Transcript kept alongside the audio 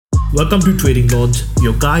Welcome to Trading Lords,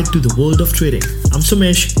 your guide to the world of trading. I'm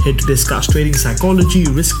Sumesh, here to discuss trading psychology,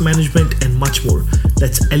 risk management, and much more.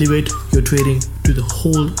 Let's elevate your trading to the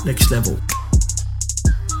whole next level.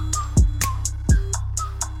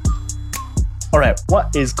 Alright,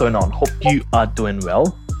 what is going on? Hope you are doing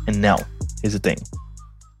well. And now, here's the thing.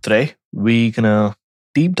 Today, we're gonna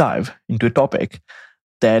deep dive into a topic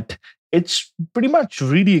that it's pretty much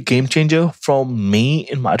really a game changer from me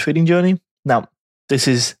in my trading journey. Now, this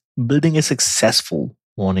is building a successful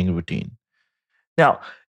morning routine. Now,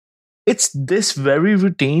 it's this very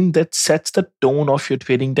routine that sets the tone of your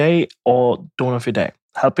trading day or tone of your day,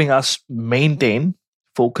 helping us maintain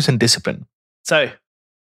focus and discipline. So,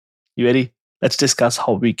 you ready? Let's discuss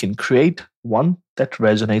how we can create one that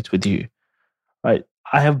resonates with you. Right?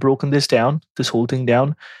 I have broken this whole thing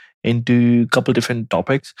down into a couple different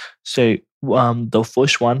topics. So, the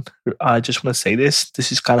first one, I just want to say this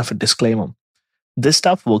is kind of a disclaimer. This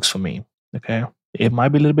stuff works for me, okay? It might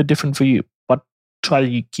be a little bit different for you, but try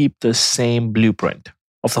to keep the same blueprint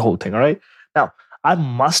of the whole thing, all right? Now, I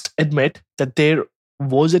must admit that there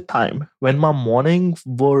was a time when my mornings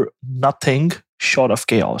were nothing short of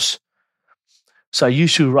chaos. So I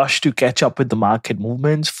used to rush to catch up with the market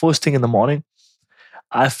movements first thing in the morning.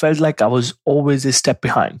 I felt like I was always a step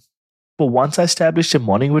behind. But once I established a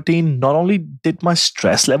morning routine, not only did my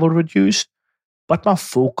stress level reduce, but my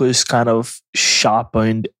focus kind of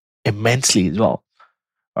sharpened immensely as well.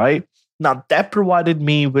 Right? Now that provided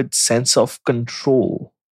me with sense of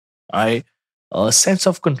control. Right? A sense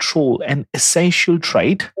of control, an essential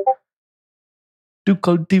trait to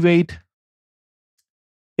cultivate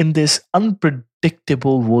in this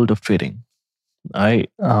unpredictable world of trading.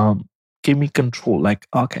 Right? Give me control. Like,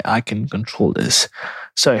 okay, I can control this.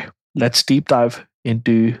 So let's deep dive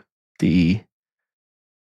into the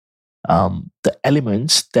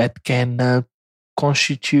elements that can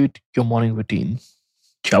constitute your morning routine,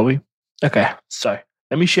 shall we? Okay, so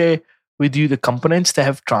let me share with you the components that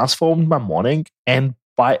have transformed my morning and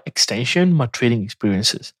by extension my trading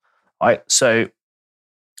experiences. All right, so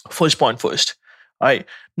first point first. All right,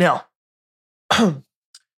 now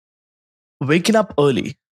waking up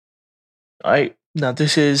early. All right, now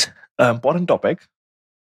this is an important topic.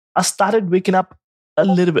 I started waking up a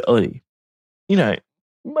little bit early. You know,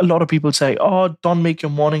 a lot of people say, oh, don't make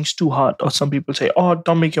your mornings too hard. Or some people say, oh,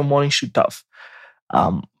 don't make your mornings too tough.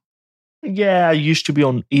 Yeah, I used to be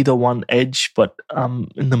on either one edge, but I'm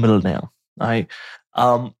in the middle now.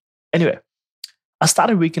 Anyway, I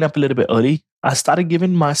started waking up a little bit early. I started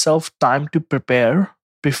giving myself time to prepare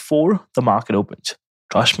before the market opens.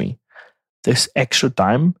 Trust me, this extra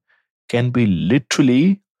time can be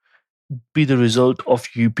literally be the result of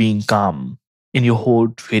you being calm in your whole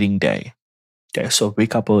trading day. Okay, so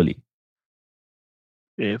wake up early.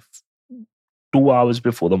 If 2 hours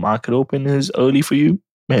before the market open is early for you,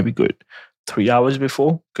 maybe good. 3 hours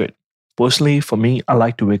before, good. Personally, for me, I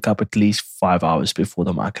like to wake up at least 5 hours before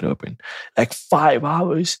the market open. Like 5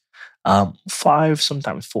 hours, 5,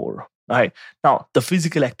 sometimes 4. All right. Now, the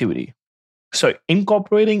physical activity. So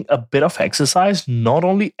incorporating a bit of exercise not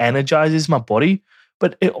only energizes my body,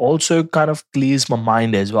 but it also kind of clears my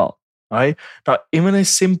mind as well. All right. Now, even a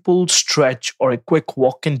simple stretch or a quick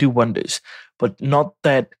walk can do wonders, but not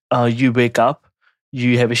that you wake up,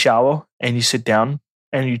 you have a shower, and you sit down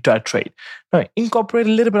and you try to trade. Now, incorporate a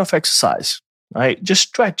little bit of exercise. All right. Just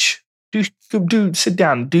stretch. Sit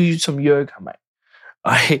down. Do some yoga, mate.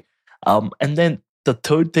 All right. And then the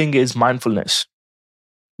third thing is mindfulness.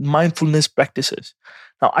 Mindfulness practices.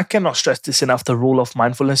 Now, I cannot stress this enough, the role of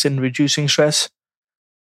mindfulness in reducing stress.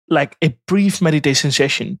 Like a brief meditation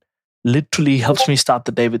session literally helps me start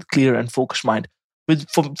the day with clear and focused mind.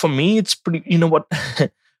 For me, it's pretty, you know what?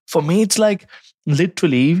 For me, it's like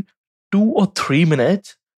literally 2 or 3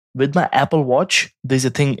 minutes with my Apple Watch. There's a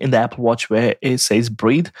thing in the Apple Watch where it says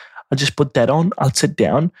breathe. I'll just put that on. I'll sit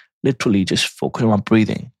down, literally just focus on my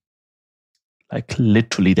breathing. Like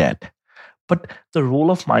literally that. But the role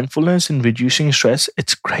of mindfulness in reducing stress,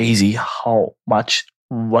 it's crazy how much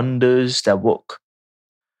wonders that work.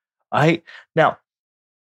 All right. Now,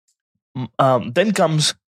 then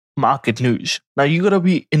comes market news. Now, you got to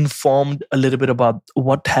be informed a little bit about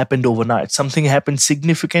what happened overnight. Something happened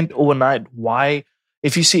significant overnight. Why?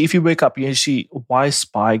 If you wake up, you see why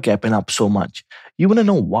SPY gapping up so much. You want to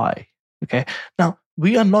know why. Okay. Now,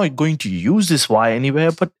 we are not going to use this why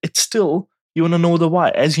anywhere, but it's still, you want to know the why.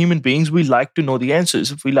 As human beings, we like to know the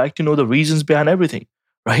answers. We like to know the reasons behind everything,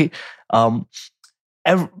 right?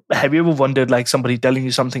 Have you ever wondered, like somebody telling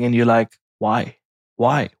you something and you're like, why?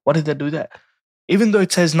 Why? What did they do that? Even though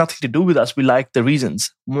it has nothing to do with us, we like the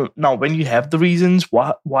reasons. Now, when you have the reasons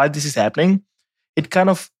why this is happening, it kind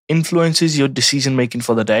of influences your decision making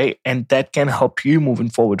for the day, and that can help you moving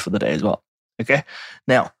forward for the day as well. Okay.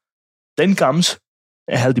 Now, then comes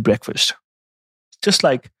a healthy breakfast. Just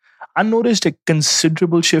like I noticed a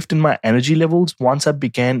considerable shift in my energy levels once I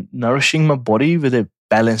began nourishing my body with a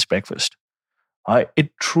balanced breakfast.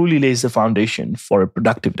 It truly lays the foundation for a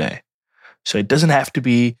productive day. So it doesn't have to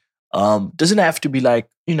be like,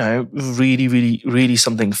 really, really, really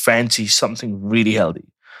something fancy, something really healthy.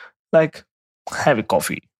 Like have a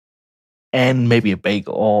coffee and maybe a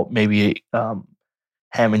bagel or maybe a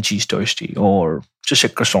ham and cheese toasty or just a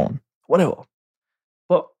croissant, whatever.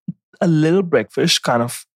 But a little breakfast kind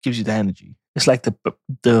of gives you the energy. It's like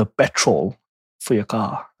the petrol for your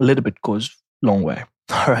car. A little bit goes a long way.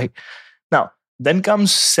 All right. Now, then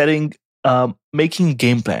comes making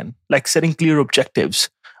game plan, like setting clear objectives.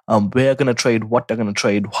 Where I'm going to trade, what they're going to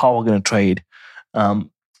trade, how I'm going to trade.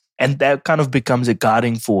 Um, and that kind of becomes a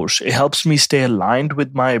guiding force. It helps me stay aligned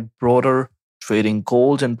with my broader trading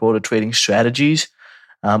goals and broader trading strategies.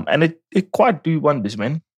 And it quite do wonders,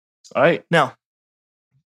 man. All right. Now,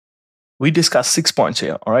 we discussed 6 points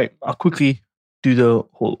here. All right. I'll quickly do the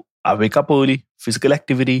whole I wake up early, physical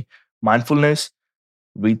activity, mindfulness,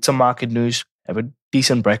 read some market news, have a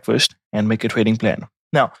decent breakfast, and make a trading plan.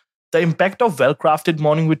 Now, the impact of well-crafted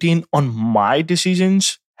morning routine on my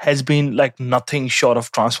decisions has been like nothing short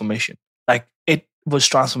of transformation. Like it was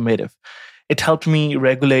transformative. It helped me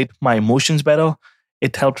regulate my emotions better.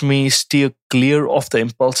 It helped me steer clear of the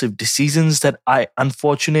impulsive decisions that I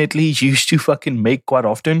unfortunately used to fucking make quite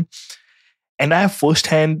often. And I have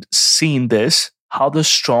firsthand seen this, how the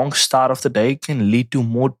strong start of the day can lead to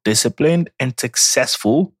more disciplined and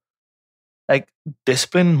successful, like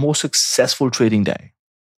disciplined, more successful trading day.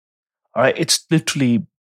 All right. It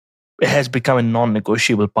has become a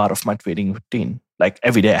non-negotiable part of my trading routine. Like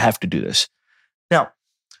every day I have to do this. Now,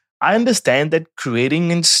 I understand that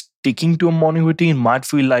creating and sticking to a morning routine might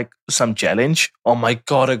feel like some challenge. Oh my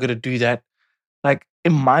God, I gotta do that. Like it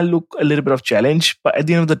might look a little bit of challenge, but at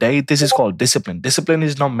the end of the day, this is called discipline. Discipline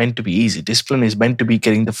is not meant to be easy. Discipline is meant to be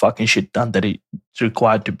getting the fucking shit done that it's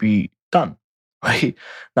required to be done. Right?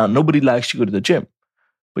 Now, nobody likes to go to the gym,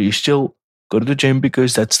 but you still go to the gym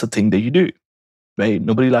because that's the thing that you do. Right?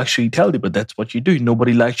 Nobody likes to eat healthy, but that's what you do.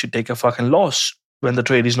 Nobody likes to take a fucking loss when the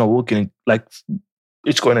trade is not working, like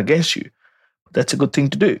it's going against you. But that's a good thing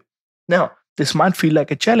to do. Now, this might feel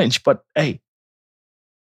like a challenge, but hey,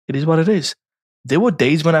 it is what it is. There were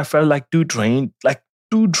days when I felt like too drained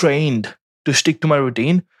to stick to my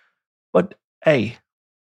routine. But hey,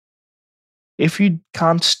 if you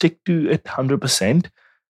can't stick to it 100%,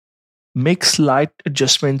 make slight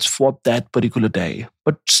adjustments for that particular day,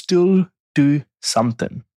 but still do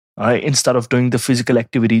something. All right. Instead of doing the physical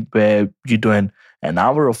activity where you're doing an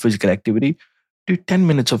hour of physical activity, do 10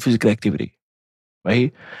 minutes of physical activity.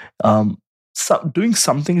 Right. Doing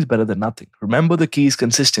something is better than nothing. Remember, the key is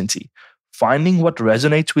consistency. Finding what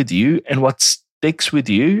resonates with you and what sticks with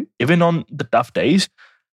you, even on the tough days,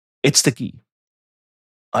 it's the key.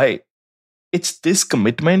 All right. It's this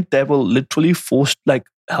commitment that will literally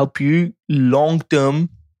help you long term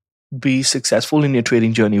be successful in your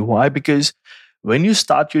trading journey. Why? Because when you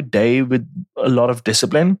start your day with a lot of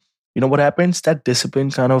discipline, you know what happens? That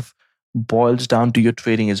discipline kind of boils down to your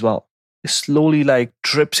trading as well. It slowly like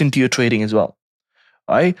drips into your trading as well.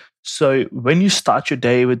 Right? So when you start your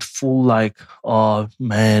day with full like, oh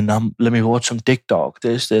man, let me watch some TikTok,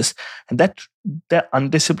 this, and that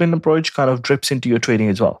undisciplined approach kind of drips into your trading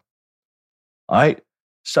as well. All right.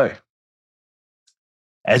 So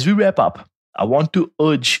as we wrap up, I want to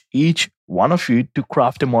urge each one of you to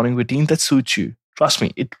craft a morning routine that suits you. Trust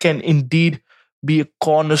me, it can indeed be a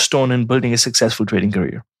cornerstone in building a successful trading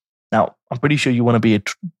career. Now, I'm pretty sure you want to be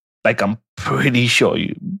I'm pretty sure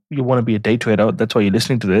you want to be a day trader. That's why you're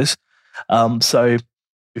listening to this. So if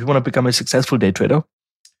you want to become a successful day trader,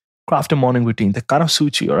 craft a morning routine that kind of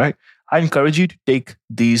suits you. All right. I encourage you to take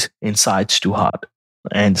these insights to heart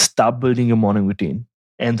and start building your morning routine.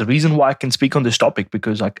 And the reason why I can speak on this topic,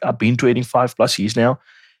 because I've been trading 5+ years now,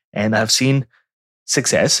 and I've seen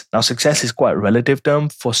success. Now, success is quite a relative term.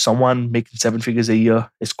 For someone making 7 figures a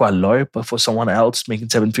year, it's quite low. But for someone else making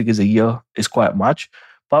 7 figures a year, it's quite much.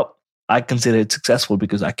 But I consider it successful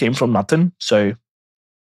because I came from nothing. So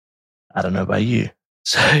I don't know about you.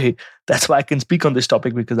 So that's why I can speak on this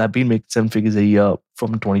topic, because I've been making 7 figures a year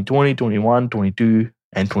from 2020, 21, 22,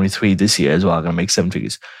 and 23 this year as well. I'm going to make 7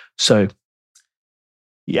 figures. So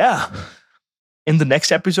yeah, in the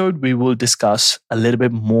next episode, we will discuss a little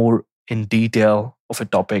bit more in detail of a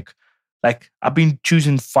topic. Like I've been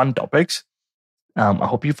choosing fun topics. I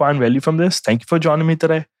hope you find value from this. Thank you for joining me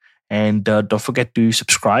today. And don't forget to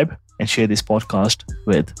subscribe and share this podcast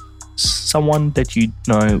with someone that you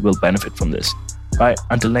know will benefit from this. Right?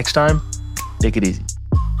 Until next time, take it easy.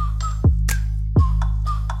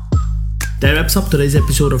 That wraps up today's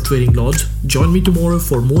episode of Trading Lords. Join me tomorrow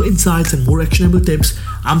for more insights and more actionable tips.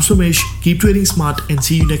 I'm Somesh. Keep trading smart and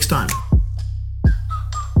see you next time.